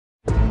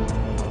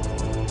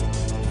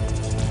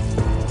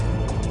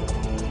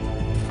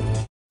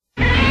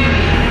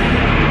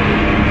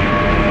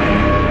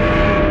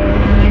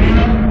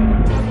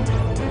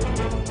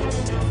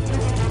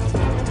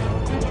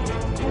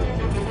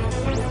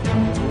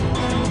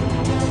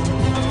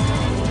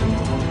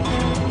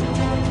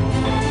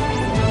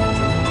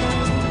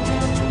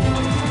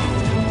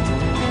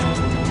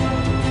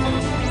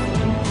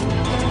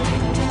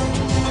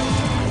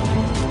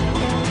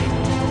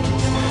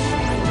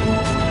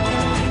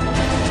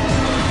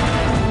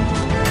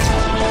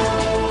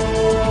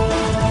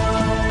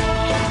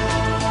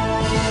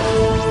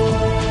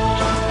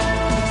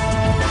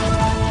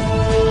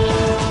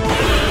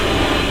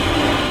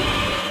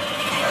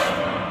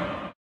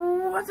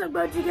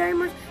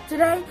GojiGamers.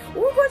 Today,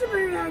 we're going to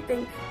be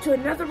reacting to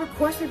another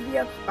requested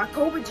video by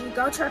KOLBET.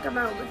 Go check him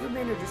out, link him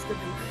in the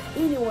description.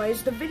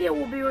 Anyways, the video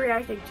we'll be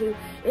reacting to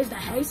is the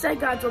HEISEI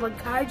GODZILLA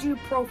KAIJU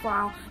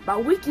Profile by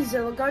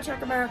WIKIZILLA. Go check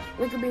him out,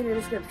 link him in the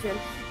description.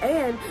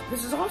 And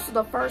this is also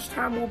the first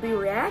time we'll be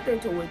reacting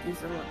to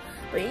WIKIZILLA.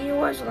 But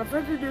anyways, without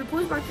further ado,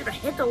 please make sure to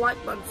hit the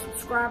like button,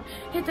 subscribe,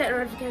 hit that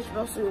notification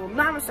bell so you will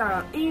not miss out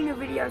on any new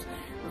videos.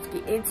 Let's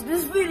get into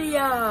this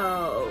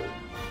video.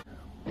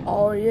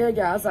 Oh yeah,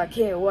 guys, I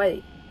can't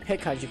wait. Hey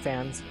Kaiju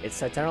fans, it's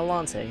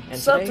Titanalante, and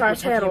Sup, today we're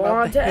talking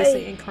about the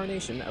HEISEI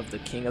incarnation of the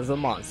King of the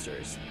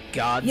Monsters,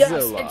 Godzilla. Yes,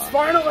 it's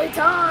finally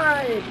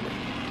time!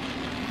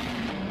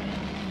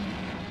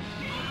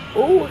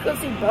 Ooh, we're gonna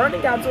see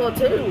Burning Godzilla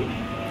too.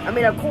 I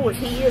mean, of course,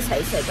 he is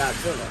HEISEI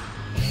Godzilla.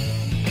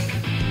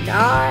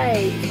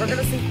 Nice! We're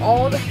gonna see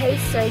all the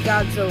HEISEI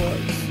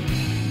Godzillas.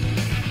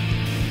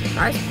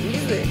 Nice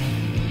music.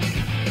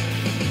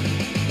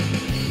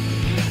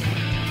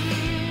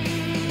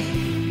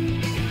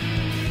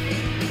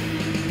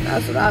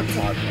 That's what I'm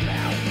talking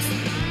about.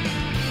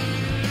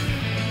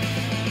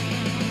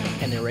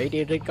 An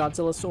irradiated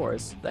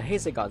Godzillasaurus, the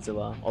HEISEI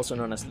Godzilla, also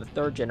known as the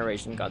third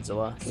generation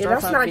Godzilla, Yeah,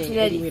 starts out being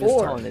 80 meters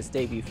 1984. tall in its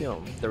debut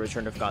film, The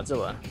Return of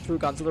Godzilla, through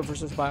Godzilla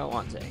vs.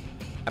 Biollante.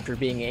 After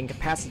being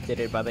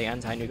incapacitated by the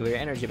anti-nuclear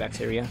energy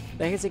bacteria,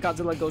 the HEISEI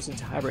Godzilla goes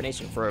into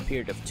hibernation for a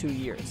period of 2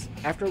 years,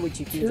 after which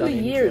he feeds on a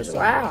nuclear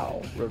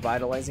cycle,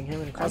 revitalizing him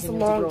and causing him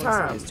to grow in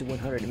size to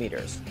 100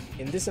 meters.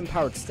 In this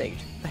empowered state,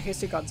 the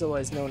HEISEI Godzilla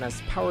is known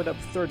as powered-up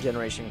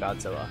third-generation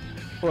Godzilla,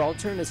 or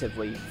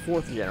alternatively,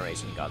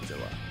 fourth-generation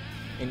Godzilla.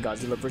 In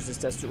Godzilla vs.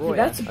 Destoroyah,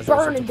 that's as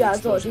Burning a result of the Godzilla,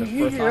 explosion of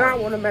you do not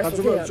want to mess with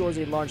Godzilla him. absorbs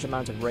a large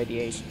amount of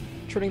radiation,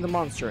 turning the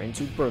monster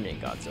into Burning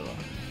Godzilla.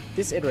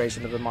 This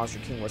iteration of the Monster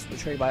King was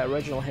portrayed by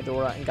original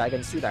Hedorah and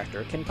Gigan suit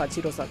actor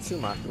Kenpachiro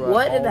Satsuma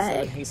throughout all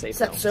 7 HEISEI films,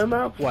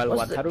 Satsuma? while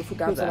What's Wataru the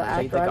Fukuda Godzilla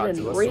played the actor? I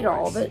didn't read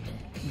all of Godzillasaurus.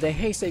 it. The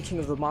HEISEI King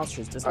of the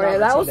Monsters does Oh, not yeah,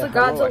 that retain was the the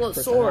heroic Godzillasaurus.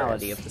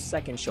 personality of the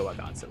second Showa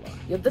Godzilla.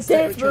 You have the Instead,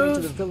 dance returning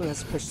to moves. the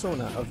villainous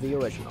persona of the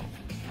original.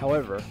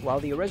 However, while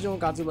the original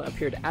Godzilla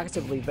appeared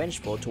actively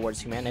vengeful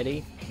towards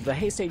humanity, the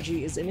HEISEI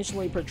G is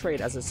initially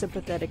portrayed as a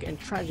sympathetic and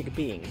tragic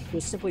being who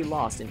is simply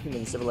lost in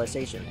human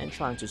civilization and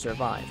trying to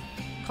survive,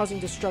 causing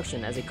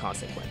destruction as a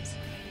consequence.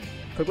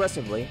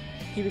 Progressively,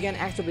 he began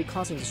actively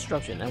causing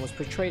destruction and was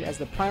portrayed as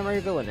the primary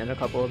villain in a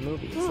couple of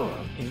movies.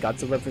 In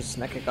Godzilla vs.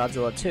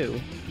 Mechagodzilla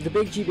 2, the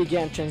Big G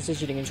began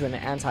transitioning into an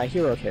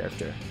anti-hero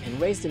character, and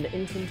raised an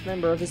infant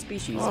member of his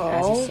species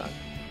as his son.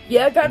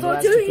 Yeah, In the Godzilla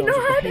last 2, two you films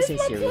know of how the this HEISEI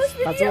is series,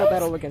 Godzilla videos?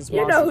 battled against You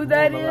know monsters who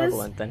that more is?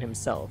 malevolent than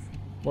himself,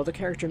 while the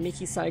character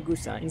Mikisai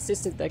Gusa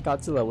insisted that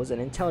Godzilla was an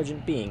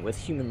intelligent being with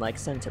human-like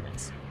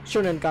sentiments,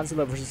 shown in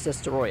Godzilla vs.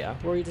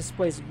 Destoroyah, where he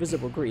displays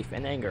visible grief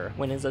and anger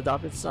when his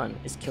adopted son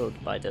is killed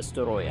by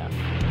Destoroyah.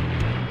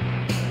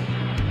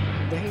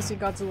 The HEISEI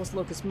Godzilla's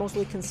look is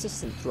mostly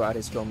consistent throughout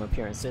his film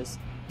appearances,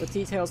 with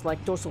details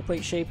like dorsal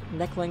plate shape,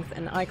 neck length,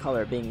 and eye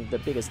color being the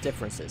biggest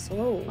differences,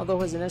 although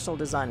his initial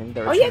design in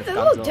The Return of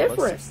Godzilla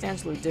looks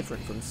substantially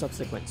different from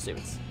subsequent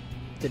suits.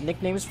 The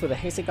nicknames for the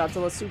HEISEI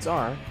Godzilla suits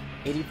are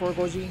 84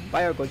 Goji,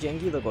 Bio Goji, and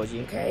Gila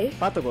Goji,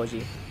 Bato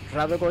Goji,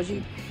 Rado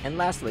Goji, and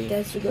lastly,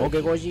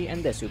 Oge Goji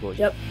and Desu Goji.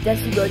 Yep,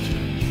 Desu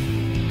Goji.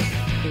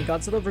 In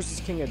Godzilla vs.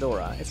 King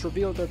Ghidorah, it's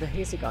revealed that the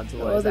HEISEI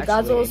Godzilla is the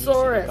actually a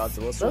Godzillasaurus.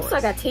 Godzillasaurus. Looks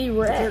like a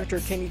T-Rex. The character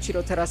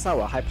Kenichiro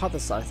Terasawa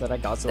hypothesized that a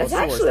Godzillasaurus That's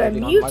actually a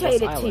living on mutated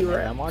Lagos Island T-Rex.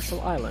 and the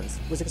Marshall Islands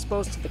was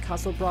exposed to the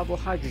Castle Bravo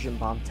hydrogen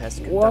bomb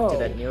test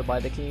conducted at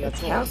nearby the King of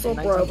Castle in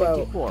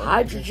Bravo 1954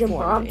 hydrogen and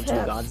bomb into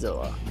test.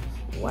 Godzilla.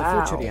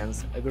 Wow. The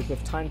Futurians, a group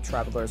of time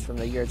travelers from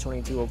the year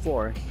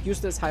 2204,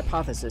 used this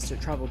hypothesis to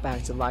travel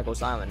back to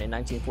Lagos Island in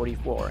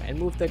 1944 and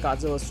move the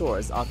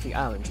Godzillasaurus off the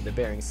island to the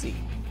Bering Sea,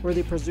 where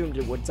they presumed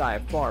it would die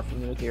far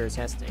from nuclear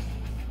testing.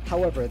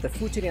 However, the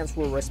Futurians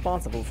were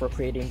responsible for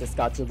creating this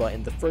Godzilla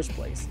in the first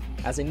place,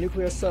 as a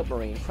nuclear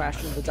submarine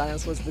crashed in the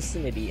dinosaur's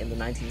vicinity in the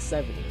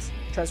 1970s,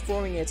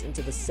 transforming it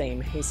into the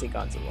same HEISEI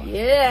Godzilla.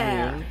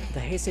 Yeah! Meaning, the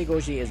HEISEI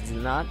Goji is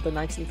not the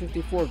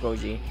 1954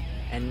 Goji,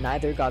 and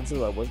neither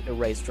Godzilla was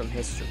erased from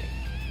history.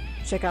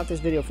 Check out this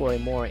video for a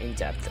more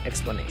in-depth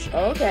explanation.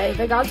 Okay,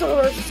 the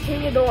Godzilla vs.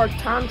 King Ghidorah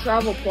time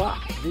travel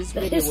plot. This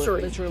video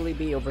would literally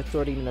be over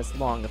 30 minutes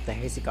long if the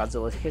HEISEI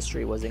Godzilla's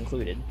history was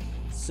included,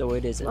 so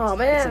it isn't. Oh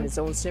man! It's in its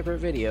own separate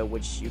video,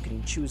 which you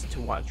can choose to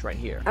watch right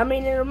here. I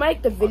mean, it'll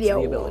make the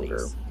video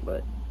longer,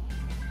 but...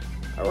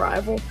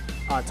 Arrival?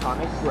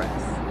 Atomic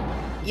Breath.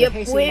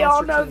 Yep, we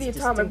all know the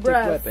atomic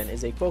breath. Weapon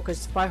is a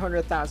focused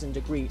 500,000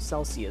 degrees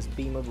Celsius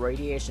beam of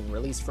radiation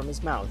released from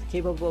his mouth,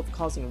 capable of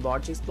causing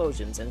large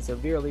explosions and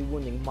severely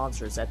wounding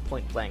monsters at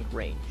point-blank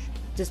range.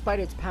 Despite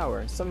its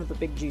power, some of the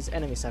Big G's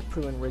enemies have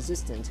proven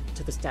resistant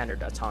to the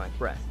standard atomic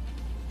breath.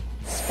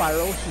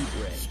 Spiral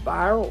Heat Ray.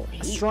 Spiral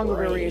Heat A stronger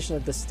Ray. variation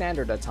of the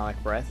standard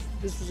atomic breath,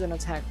 this was an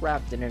attack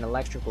wrapped in an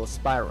electrical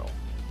spiral.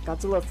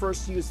 Godzilla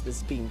first used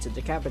this beam to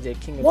decapitate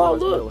King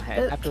Ghidorah's little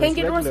head after his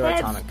regular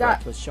atomic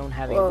breath was shown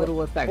having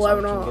little effects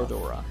on King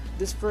Ghidorah.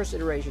 This first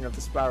iteration of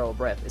the spiral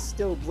breath is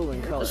still blue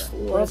in color,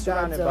 but is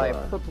surrounded by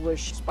a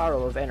purplish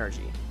spiral of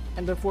energy.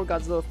 and before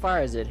Godzilla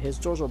fires it, his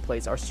dorsal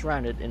plates are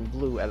surrounded in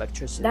blue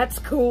electricity. That's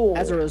cool.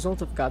 As a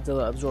result of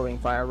Godzilla absorbing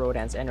Fire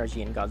Rodan's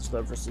energy in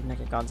Godzilla vs.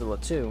 Mechagodzilla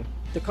 2,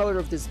 the color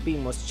of this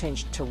beam was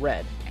changed to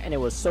red, and it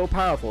was so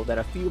powerful that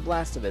a few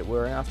blasts of it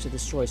were enough to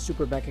destroy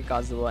Super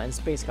Mechagodzilla and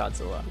Space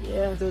Godzilla.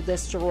 Yeah. The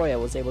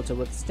Destoroyah was able to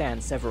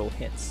withstand several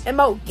hits. And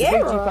The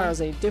Mogera BG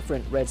fires a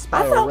different red I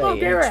spiral thought ray in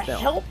Mogera each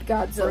film. helped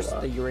Godzilla.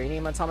 First, the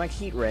uranium atomic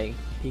heat ray,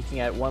 peaking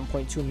at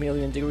 1.2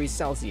 million degrees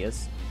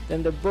Celsius,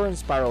 then the burn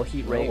spiral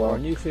heat ray or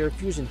nuclear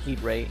fusion heat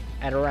ray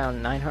at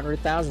around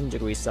 900,000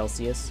 degrees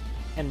Celsius,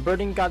 and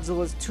burning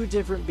Godzilla's two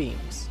different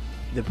beams,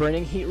 the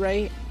burning heat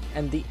ray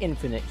and the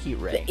infinite heat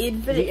ray. The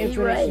infinite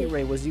heat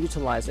ray was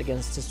utilized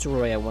against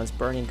Destoroyah once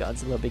burning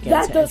Godzilla began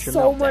That to does enter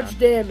so meltdown, much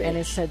damage. and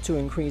is said to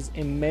increase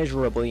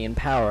immeasurably in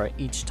power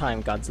each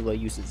time Godzilla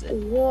uses it.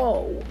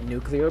 Whoa.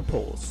 Nuclear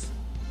pulse.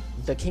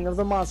 The king of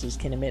the monsters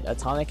can emit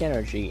atomic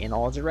energy in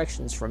all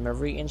directions from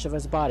every inch of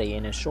his body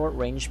in a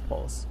short-range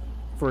pulse.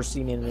 First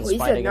seen in his He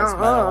fight said against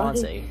nuh-uh.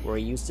 Biollante, where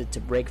he used it to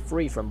break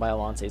free from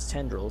Biollante's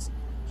tendrils.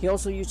 He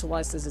also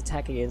utilized his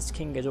attack against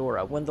King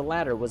Ghidorah when the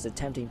latter was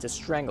attempting to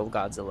strangle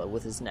Godzilla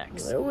with his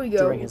necks. There we go.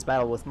 During his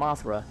battle with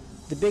Mothra,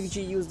 the Big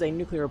G used a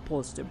nuclear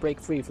pulse to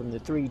break free from the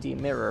 3D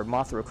mirror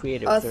Mothra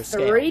created with her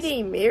scales.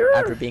 3D mirror?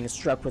 After being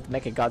struck with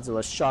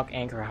Mechagodzilla's shock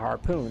anchor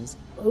harpoons,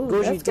 Ooh,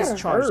 Goji that's gotta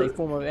discharged a hurt.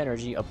 form of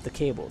energy up the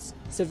cables,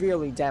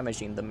 severely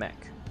damaging the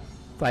mech.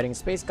 Fighting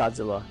Space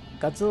Godzilla,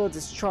 Godzilla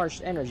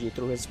discharged energy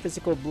through his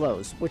physical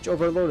blows, which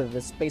overloaded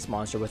the space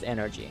monster with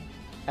energy.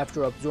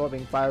 After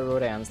absorbing Fire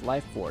Rodan's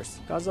life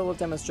force, Godzilla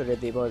demonstrated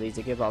the ability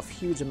to give off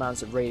huge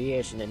amounts of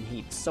radiation and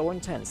heat so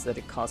intense that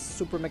it caused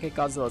Super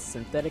Mechagodzilla's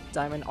synthetic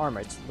diamond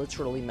armor to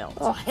literally melt,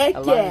 Oh, heck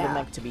allowing yeah. the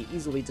mech to be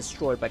easily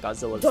destroyed by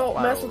Godzilla's Don't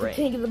mess spiral with the ray.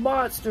 king of the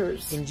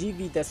monsters. In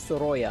GV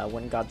Destoroyah,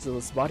 when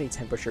Godzilla's body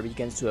temperature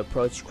begins to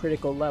approach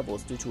critical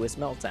levels due to his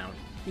meltdown,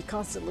 he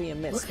constantly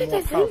emits Look at more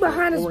that thing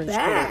behind his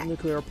orange-colored back.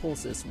 nuclear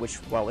pulses, which,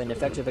 while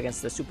ineffective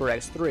against the Super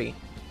X-3,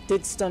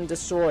 did stun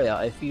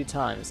Destoroyah a few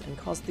times and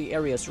caused the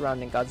area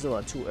surrounding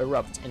Godzilla to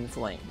erupt in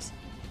flames.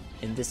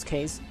 In this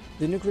case,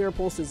 the nuclear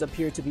pulses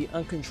appear to be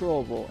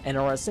uncontrollable and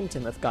are a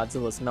symptom of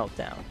Godzilla's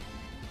meltdown.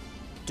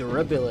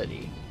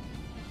 Durability.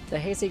 The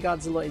HEISEI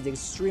Godzilla is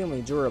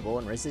extremely durable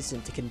and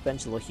resistant to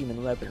conventional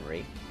human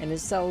weaponry, and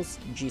his cells,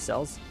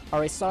 G-cells,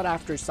 are a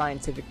sought-after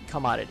scientific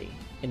commodity.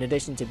 In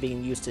addition to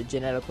being used to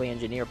genetically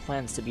engineer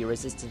plants to be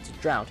resistant to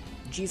drought,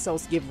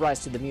 G-cells give rise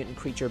to the mutant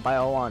creature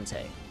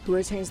Biollante, who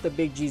retains the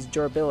Big G's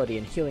durability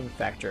and healing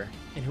factor,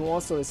 and who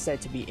also is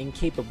said to be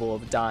incapable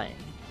of dying.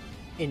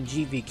 In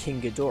GV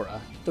King Ghidorah,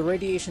 the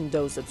radiation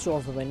dose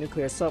absorbed from a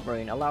nuclear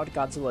submarine allowed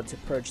Godzilla to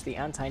purge the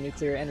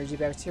anti-nuclear energy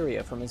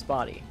bacteria from his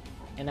body,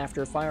 and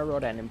after Fire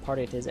Rodan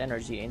imparted his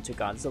energy into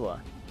Godzilla,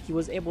 he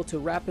was able to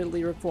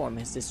rapidly reform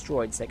his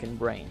destroyed second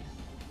brain.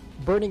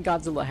 Burning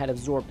Godzilla had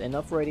absorbed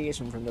enough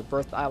radiation from the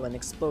Birth Island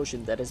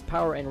explosion that his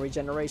power and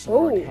regeneration were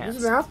Oh, enhanced.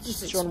 his mouth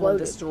just Shown when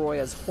exploded.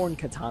 Destoroyah's horn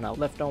katana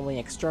left only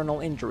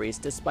external injuries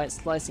despite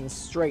slicing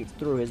straight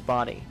through his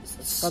body.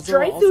 Godzilla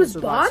Straight also through his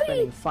survived body?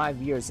 spending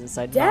 5 years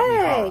inside Mount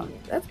Dang, Mihara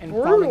that's and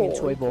brutal. falling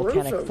into a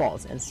volcanic gruesome.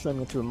 fault and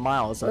swimming through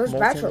miles of There's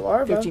molten Bachelor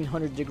larva.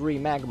 1500-degree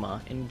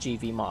magma in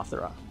GV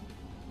Mothra.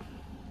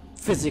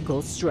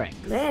 Physical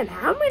strength. Man,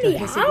 how The many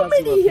HEISEI Godzilla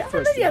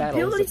prefers to battle his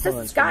abilities does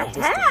opponents this guy from a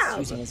distance, have?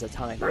 using his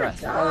atomic My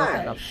breath rather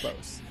than up gosh.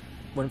 close.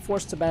 When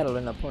forced to battle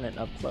an opponent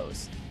up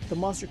close, the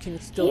monster can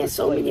still He has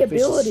so display many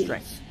vicious abilities.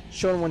 strength,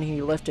 shown when he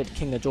lifted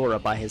King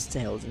Ghidorah by his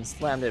tails and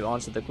slammed it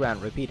onto the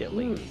ground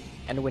repeatedly,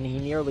 and when he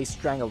nearly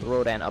strangled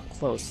Rodan up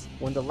close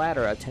when the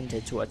latter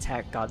attempted to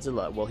attack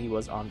Godzilla while he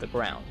was on the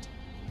ground.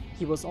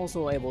 He was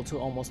also able to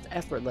almost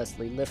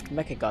effortlessly lift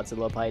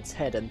Mechagodzilla by its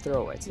head and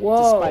throw it,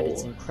 despite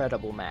its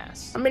incredible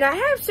mass. I mean, I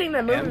have seen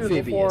that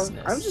movie before.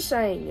 Amphibiousness. I'm just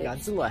saying.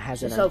 Godzilla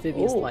has an it's so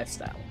amphibious cool.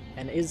 lifestyle,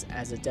 and is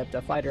as adept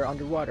a fighter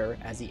underwater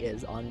as he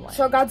is on land.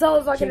 So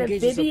Godzilla's like He an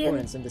engages amphibian.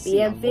 opponents in the The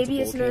sea on multiple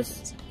amphibiousness.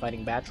 occasions,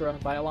 fighting Batra,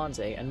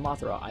 Biollante, and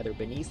Mothra either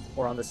beneath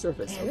or on the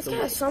surface Man, of this the guy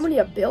has waves. so many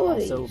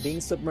abilities. Also, being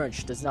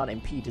submerged does not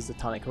impede his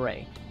atomic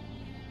ray.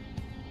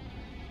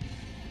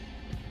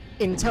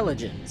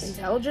 Intelligence.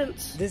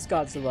 Intelligence? This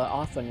Godzilla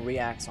often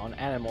reacts on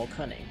animal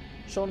cunning,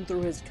 shown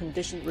through his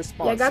conditioned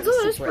response Yeah, to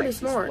Godzilla the is Super pretty X's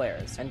smart.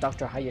 flares and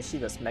Dr.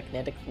 Hayashida's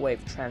magnetic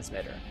wave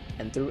transmitter,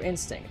 and through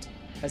instinct,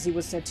 as he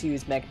was said to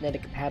use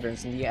magnetic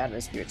patterns in the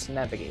atmosphere to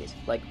navigate,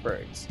 like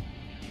birds.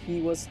 He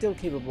was still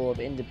capable of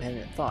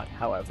independent thought,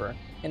 however,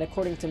 and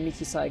according to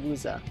Miki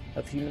Saigusa,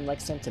 of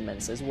human-like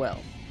sentiments as well,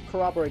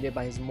 corroborated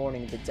by his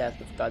mourning the death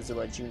of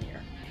Godzilla Jr.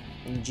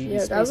 In GV Yeah,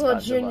 Space Godzilla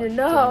Godzilla, Jr., during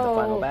no!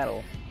 the final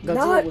battle, Godzilla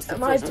Not was the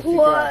my first to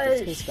figure out that plush!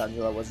 Space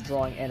Godzilla was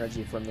drawing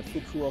energy from the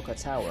Fukuoka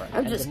Tower I'm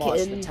and just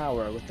demolished kidding. the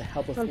tower with the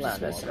help of I'm just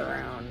land messing model.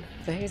 around.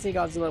 The HEISEI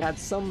Godzilla had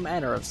some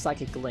manner of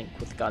psychic link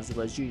with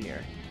Godzilla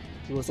Jr.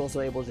 He was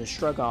also able to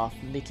shrug off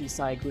Miki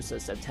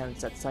Saigusa's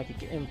attempts at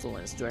psychic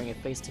influence during a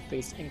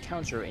face-to-face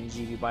encounter in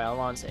GV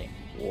Biollante,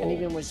 and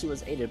even when she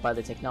was aided by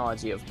the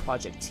technology of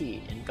Project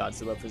T in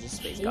Godzilla vs.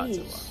 Space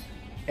Godzilla.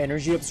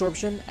 Energy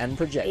absorption and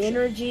projection.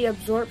 Energy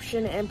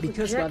absorption and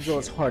Because projection.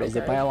 Godzilla's heart is a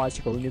Okay.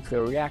 biological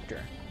nuclear reactor,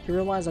 He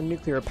relies on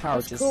nuclear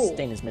power to cool.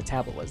 sustain his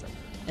metabolism,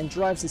 and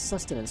derives his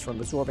sustenance from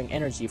absorbing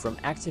energy from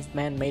active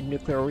man-made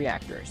nuclear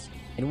reactors.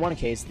 In one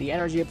case, the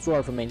energy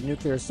absorbed from a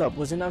nuclear sub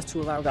was enough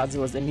to allow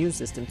Godzilla's immune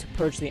system to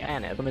purge the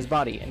anode from his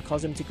body and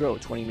cause him to grow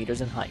 20 meters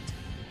in height.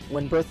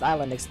 When Birth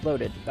Island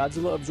exploded,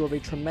 Godzilla absorbed a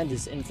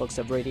tremendous influx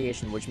of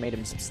radiation which made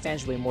him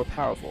substantially more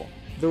powerful,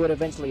 though it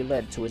eventually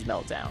led to his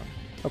meltdown.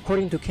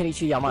 According to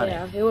Kenichi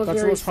Yamane,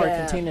 Godzilla's heart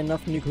contained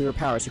enough nuclear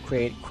power to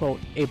create,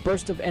 quote, a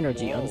burst of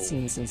energy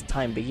unseen since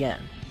time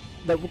began,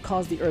 that would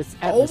cause the Earth's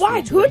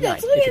atmosphere to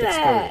ignite if it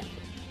exploded.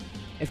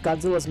 If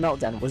Godzilla's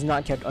meltdown was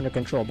not kept under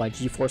control by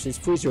G-Force's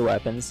freezer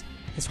weapons,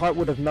 his heart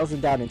would have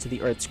melted down into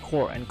the Earth's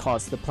core and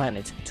caused the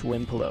planet to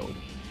implode.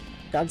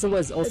 Godzilla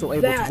is also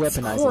able to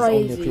weaponize his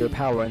own nuclear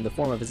power in the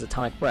form of his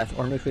atomic breath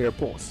or nuclear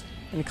pulse,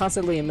 and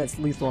constantly emits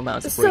lethal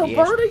amounts of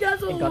radiation. So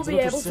Godzilla will be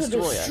able to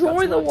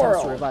destroy the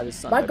world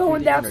by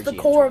going down to the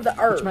core of the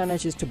Earth, which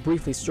manages to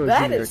briefly restore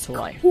Junior to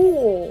life.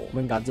 Cool.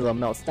 When Godzilla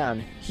melts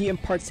down, he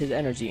imparts his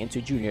energy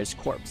into Junior's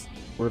corpse,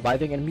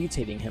 reviving and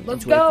mutating him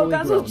into a fully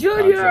grown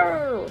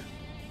Godzilla.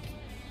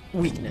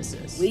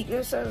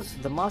 Weaknesses.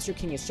 The Monster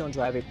King is shown to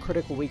have a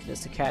critical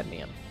weakness to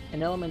cadmium,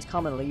 an element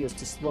commonly used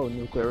to slow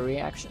nuclear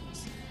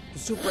reactions. The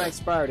Super X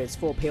fired its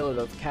full payload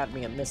of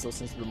cadmium missiles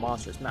into the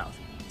monster's mouth,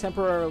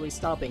 temporarily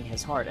stopping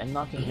his heart and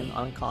knocking him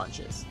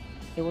unconscious.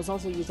 It was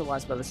also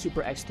utilized by the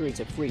Super X3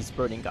 to freeze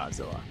burning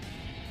Godzilla.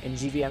 In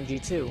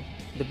GVMG2,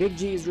 the Big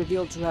G is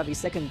revealed to have a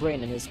second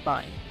brain in his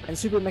spine, and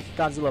Super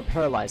Mechagodzilla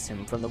paralyzed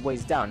him from the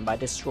waist down by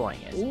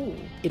destroying it. Ooh.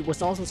 It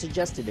was also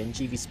suggested in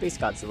GV Space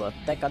Godzilla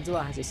that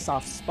Godzilla has a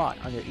soft spot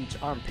under each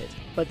armpit,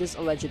 but this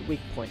alleged weak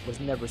point was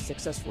never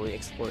successfully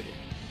exploited.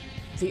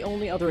 The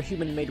only other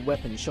human-made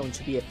weapon shown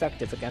to be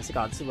effective against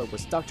Godzilla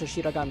was Dr.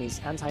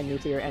 Shiragami's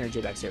anti-nuclear energy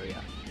bacteria,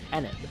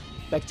 ANIB,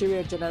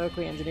 bacteria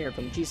genetically engineered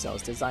from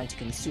G-cells designed to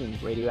consume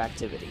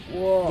radioactivity.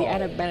 Whoa. The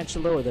ANIB managed to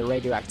lower the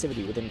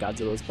radioactivity within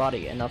Godzilla's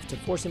body enough to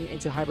force him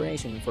into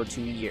hibernation for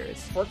 2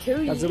 years.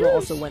 Godzilla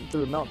also went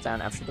through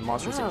meltdown after the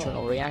monster's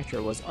internal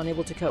reactor was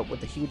unable to cope with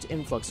the huge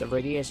influx of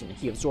radiation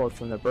he absorbed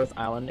from the Birth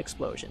Island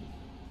explosion.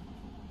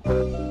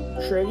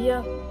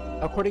 Trivia?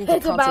 According to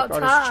concept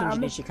artist Shinji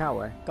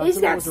Nishikawa,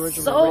 Godzilla was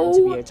originally written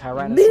to be a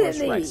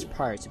Tyrannosaurus Rex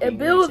prior to being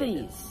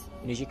mutated.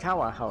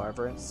 Nishikawa,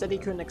 however, said he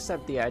couldn't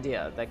accept the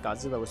idea that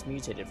Godzilla was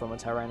mutated from a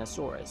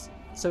Tyrannosaurus,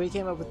 so he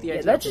came up with the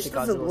idea of the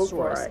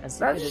Godzillasaurus and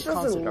submitted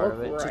concept art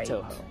of it to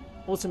Toho,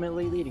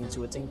 ultimately leading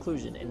to its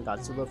inclusion in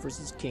Godzilla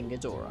vs. King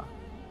Ghidorah.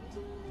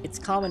 It's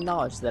common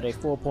knowledge that a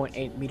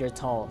 4.8 meter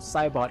tall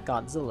Cybot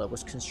Godzilla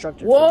was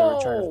constructed for the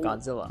return of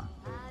Godzilla.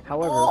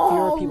 However,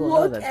 fewer people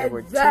know that there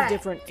were 2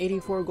 different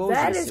 84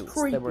 Goji suits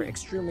that were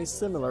extremely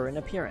similar in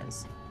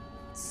appearance.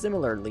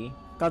 Similarly,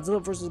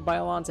 Godzilla vs.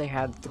 Biollante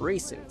had 3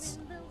 suits.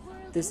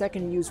 The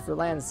second used for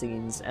land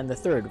scenes and the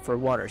third for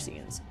water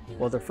scenes,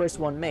 while the first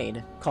one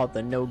made, called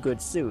the No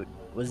Good Suit,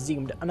 was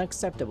deemed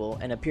unacceptable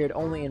and appeared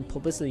only in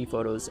publicity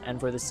photos and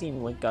for the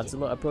scene when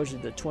Godzilla approaches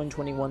the Twin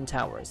 21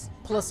 Towers,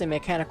 plus a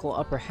mechanical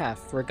upper half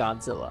for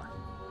Godzilla.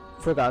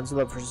 For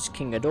Godzilla vs.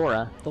 King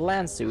Ghidorah, the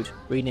land suit,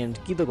 renamed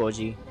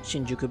Gidogoji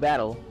Shinjuku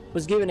Battle,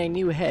 was given a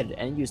new head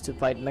and used to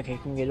fight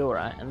Mecha King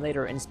Ghidorah and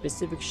later in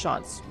specific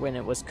shots when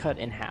it was cut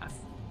in half.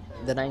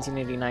 The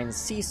 1989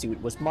 Sea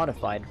suit was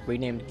modified,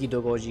 renamed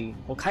Gidogoji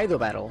Hokkaido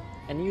Battle,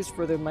 and used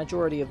for the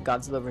majority of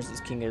Godzilla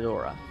vs. King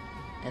Ghidorah.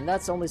 And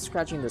that's only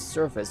scratching the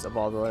surface of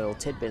all the little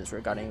tidbits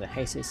regarding the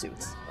Heisei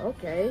suits.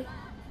 Okay.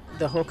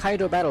 The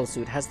Hokkaido battle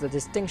suit has the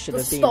distinction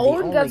of being the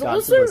only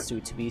Godzilla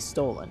suit to be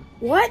stolen.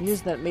 What?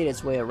 News that made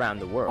its way around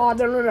the world. Oh,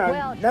 no.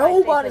 Well,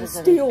 nobody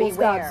steals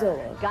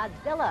Godzilla.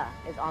 Godzilla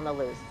is on the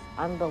loose.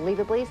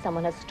 Unbelievably,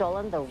 someone has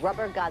stolen the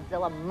rubber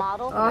Godzilla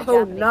model from the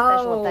Japanese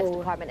Special Effects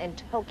Department in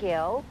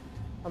Tokyo.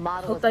 The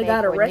model was made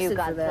for a new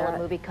Godzilla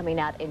movie coming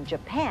out in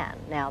Japan.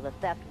 Now, the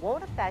theft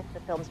won't affect the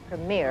film's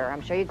premiere.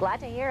 I'm sure you're glad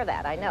to hear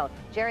that. I know.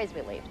 Jerry's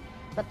relieved.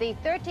 But the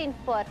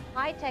 13-foot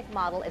high-tech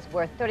model is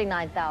worth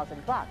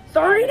 $39,000.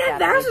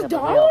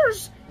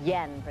 $39,000?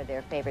 Yen for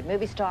their favorite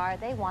movie star.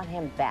 They want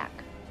him back.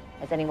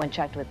 Has anyone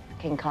checked with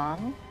King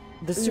Kong?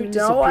 The suit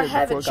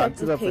disappeared before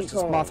Godzilla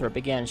vs. Mothra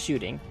began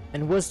shooting,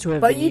 and was to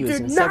have been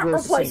used in several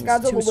scenes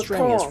too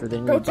strenuous for the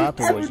new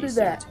Bakugoji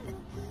suit.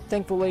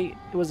 Thankfully,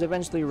 it was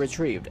eventually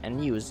retrieved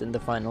and used in the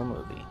final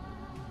movie.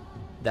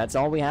 That's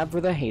all we have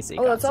for the Heisei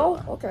Godzilla. That's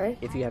all? Okay.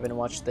 If you haven't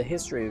watched the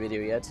history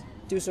video yet,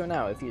 do so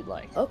now if you'd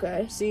like.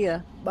 Okay. See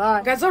ya.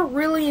 Bye. Guys, I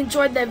really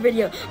enjoyed that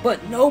video,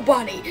 but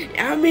nobody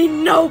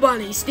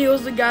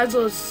steals the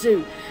Godzilla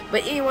suit.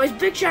 But anyways,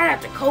 big shout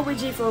out to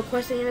KOLBET for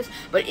requesting this.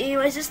 But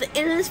anyways, this is the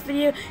end of this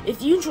video.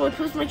 If you enjoyed,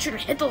 please make sure to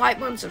hit the like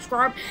button,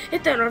 subscribe,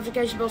 hit that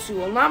notification bell so you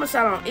will not miss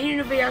out on any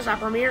new videos I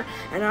premiere.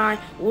 And I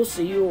will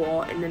see you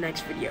all in the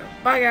next video.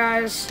 Bye,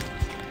 guys.